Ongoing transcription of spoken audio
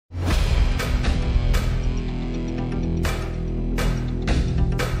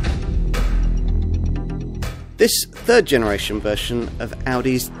This third generation version of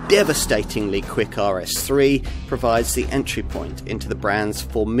Audi's devastatingly quick RS3 provides the entry point into the brand's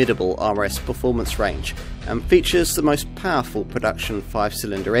formidable RS performance range and features the most powerful production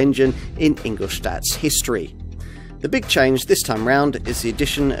 5-cylinder engine in Ingolstadt's history. The big change this time round is the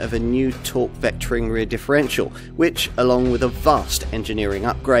addition of a new torque vectoring rear differential, which, along with a vast engineering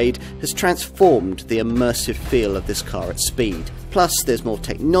upgrade, has transformed the immersive feel of this car at speed. Plus, there's more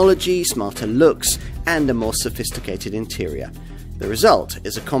technology, smarter looks, and a more sophisticated interior. The result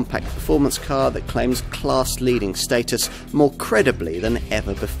is a compact performance car that claims class-leading status more credibly than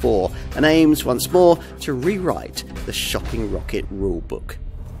ever before, and aims once more to rewrite the shopping rocket rulebook.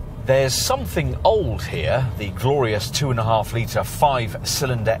 There's something old here, the glorious 2.5-litre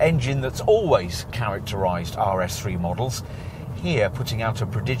 5-cylinder engine that's always characterised RS3 models, here putting out a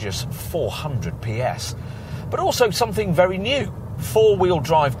prodigious 400 PS. But also something very new, 4-wheel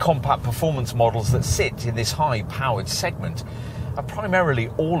drive compact performance models that sit in this high-powered segment are primarily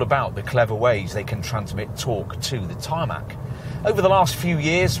all about the clever ways they can transmit torque to the tarmac. Over the last few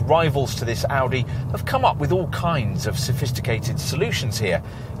years, rivals to this Audi have come up with all kinds of sophisticated solutions here,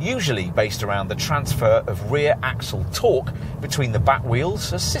 usually based around the transfer of rear axle torque between the back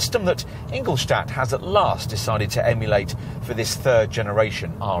wheels, a system that Ingolstadt has at last decided to emulate for this third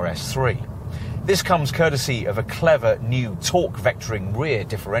generation RS3. This comes courtesy of a clever new torque vectoring rear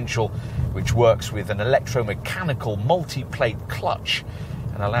differential, which works with an electromechanical multi-plate clutch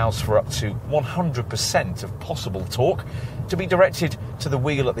and allows for up to 100% of possible torque to be directed to the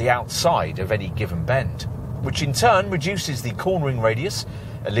wheel at the outside of any given bend, which in turn reduces the cornering radius,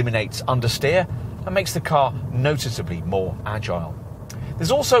 eliminates understeer, and makes the car noticeably more agile.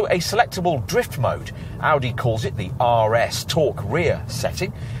 There's also a selectable drift mode, Audi calls it the RS Torque Rear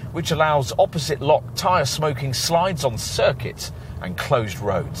setting, which allows opposite lock tyre smoking slides on circuits and closed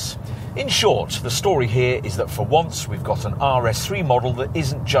roads. In short, the story here is that for once we've got an RS3 model that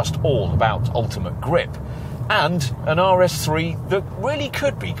isn't just all about ultimate grip, and an RS3 that really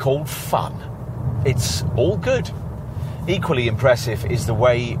could be called fun. It's all good. Equally impressive is the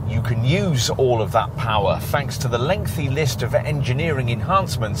way you can use all of that power thanks to the lengthy list of engineering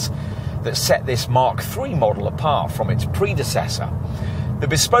enhancements that set this Mark III model apart from its predecessor. The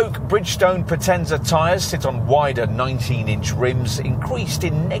bespoke Bridgestone Potenza tyres sit on wider 19-inch rims, increased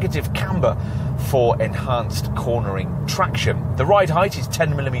in negative camber for enhanced cornering traction. The ride height is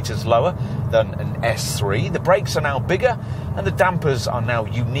 10mm lower than an S3, the brakes are now bigger, and the dampers are now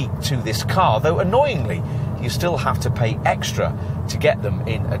unique to this car, though annoyingly, you still have to pay extra to get them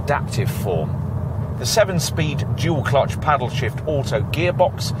in adaptive form. The 7-speed dual-clutch paddle-shift auto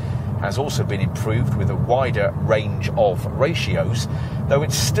gearbox has also been improved with a wider range of ratios, though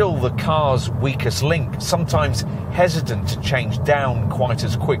it's still the car's weakest link, sometimes hesitant to change down quite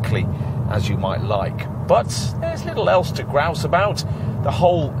as quickly as you might like. But there's little else to grouse about. The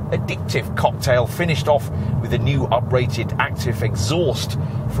whole addictive cocktail finished off with a new uprated active exhaust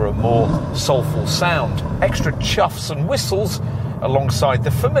for a more soulful sound, extra chuffs and whistles alongside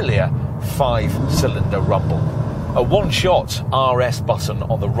the familiar 5-cylinder rumble. A one-shot RS button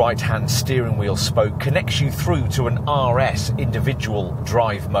on the right-hand steering wheel spoke connects you through to an RS individual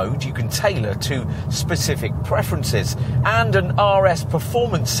drive mode you can tailor to specific preferences, and an RS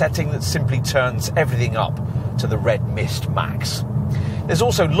performance setting that simply turns everything up to the red mist max. There's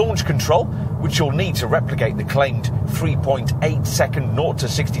also launch control, which you'll need to replicate the claimed 3.8-second 0 to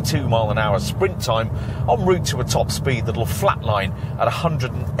 62 mile/hour sprint time en route to a top speed that'll flatline at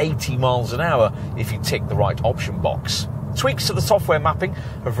 180 miles an hour if you tick the right option box. Tweaks to the software mapping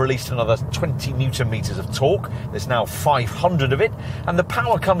have released another 20 Nm of torque. There's now 500 of it, and the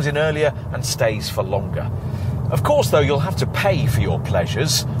power comes in earlier and stays for longer. Of course, though, you'll have to pay for your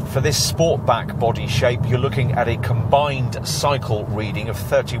pleasures. For this sportback body shape, you're looking at a combined cycle reading of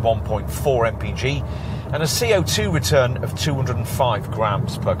 31.4 mpg and a CO2 return of 205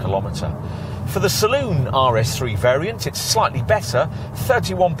 grams per kilometre. For the saloon RS3 variant, it's slightly better,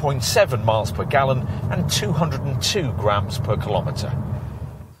 31.7 miles per gallon and 202 grams per kilometre.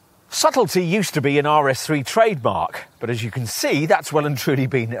 Subtlety used to be an RS3 trademark, but as you can see, that's well and truly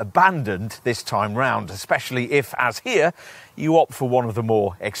been abandoned this time round, especially if, as here, you opt for one of the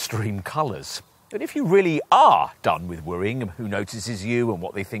more extreme colours. But if you really are done with worrying who notices you and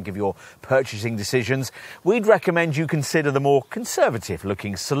what they think of your purchasing decisions, we'd recommend you consider the more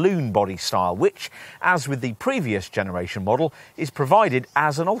conservative-looking saloon body style, which, as with the previous generation model, is provided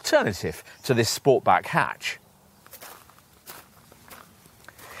as an alternative to this sportback hatch.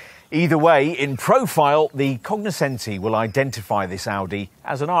 Either way, in profile, the cognoscenti will identify this Audi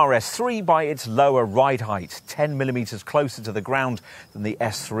as an RS3 by its lower ride height, 10mm closer to the ground than the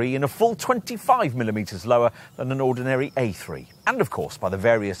S3 and a full 25mm lower than an ordinary A3, and of course by the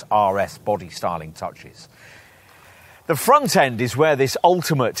various RS body styling touches. The front end is where this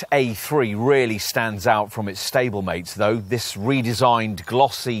ultimate A3 really stands out from its stablemates, though. This redesigned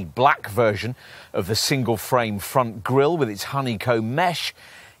glossy black version of the single frame front grille with its honeycomb mesh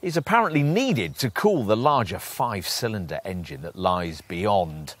is apparently needed to cool the larger 5-cylinder engine that lies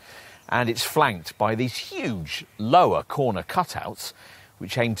beyond. And it's flanked by these huge lower corner cutouts,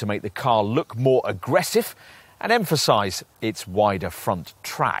 which aim to make the car look more aggressive and emphasise its wider front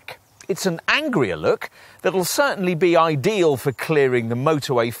track. It's an angrier look that'll certainly be ideal for clearing the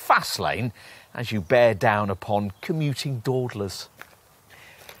motorway fast lane as you bear down upon commuting dawdlers.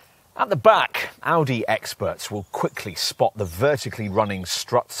 At the back, Audi experts will quickly spot the vertically running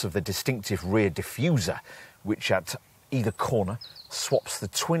struts of the distinctive rear diffuser, which at either corner swaps the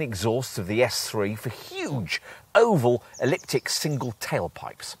twin exhausts of the S3 for huge, oval, elliptic single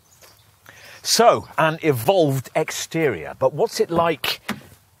tailpipes. So, an evolved exterior, but what's it like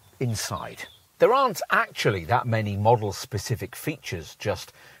inside? There aren't actually that many model-specific features,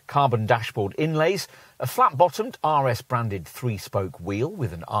 just carbon dashboard inlays, a flat-bottomed RS-branded 3-spoke wheel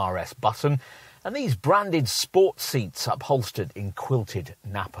with an RS button, and these branded sport seats upholstered in quilted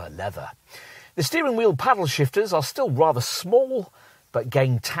Napa leather. The steering wheel paddle shifters are still rather small, but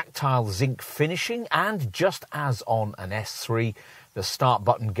gain tactile zinc finishing, and just as on an S3, the start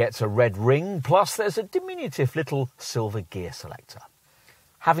button gets a red ring, plus there's a diminutive little silver gear selector.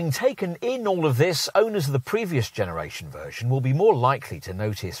 Having taken in all of this, owners of the previous generation version will be more likely to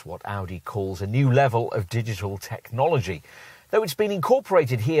notice what Audi calls a new level of digital technology, though it's been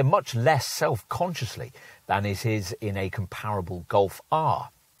incorporated here much less self-consciously than it is in a comparable Golf R.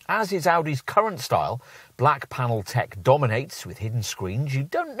 As is Audi's current style, black panel tech dominates with hidden screens you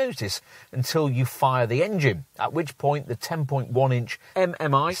don't notice until you fire the engine, at which point the 10.1-inch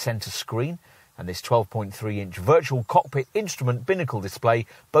MMI centre screen and this 12.3-inch virtual cockpit instrument binnacle display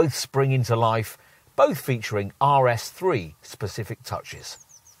both spring into life, both featuring RS3 specific touches.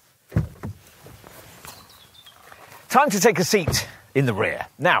 Time to take a seat in the rear.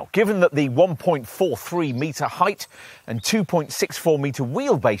 Now, given that the 1.43 metre height and 2.64 metre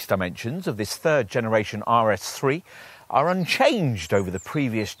wheelbase dimensions of this third generation RS3 are unchanged over the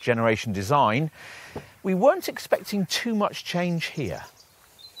previous generation design, we weren't expecting too much change here.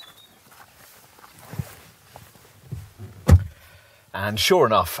 And sure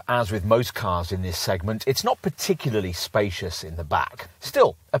enough, as with most cars in this segment, it's not particularly spacious in the back.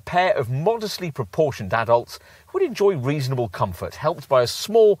 Still, a pair of modestly proportioned adults would enjoy reasonable comfort, helped by a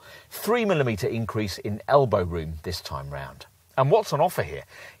small 3mm increase in elbow room this time round. And what's on offer here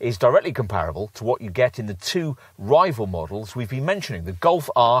is directly comparable to what you get in the two rival models we've been mentioning, the Golf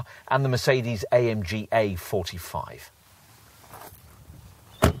R and the Mercedes-AMG A45.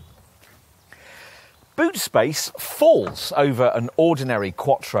 Boot space falls over an ordinary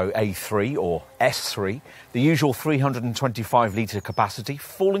Quattro A3 or S3, the usual 325-litre capacity,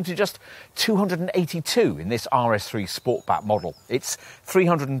 falling to just 282 in this RS3 Sportback model. It's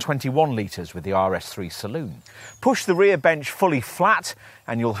 321 litres with the RS3 Saloon. Push the rear bench fully flat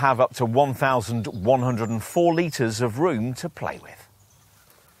and you'll have up to 1,104 litres of room to play with.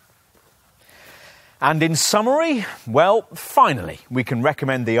 And in summary, well, finally, we can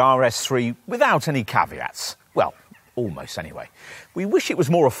recommend the RS3 without any caveats. Well, almost anyway. We wish it was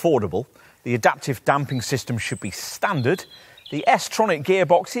more affordable. The adaptive damping system should be standard. The S-tronic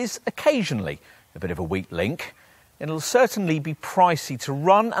gearbox is occasionally a bit of a weak link. It'll certainly be pricey to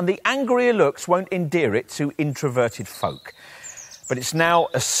run, and the angrier looks won't endear it to introverted folk. But it's now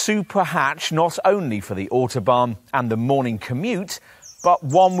a super hatch not only for the Autobahn and the morning commute, but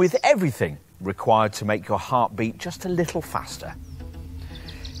one with everything required to make your heart beat just a little faster.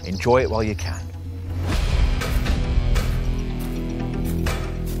 Enjoy it while you can.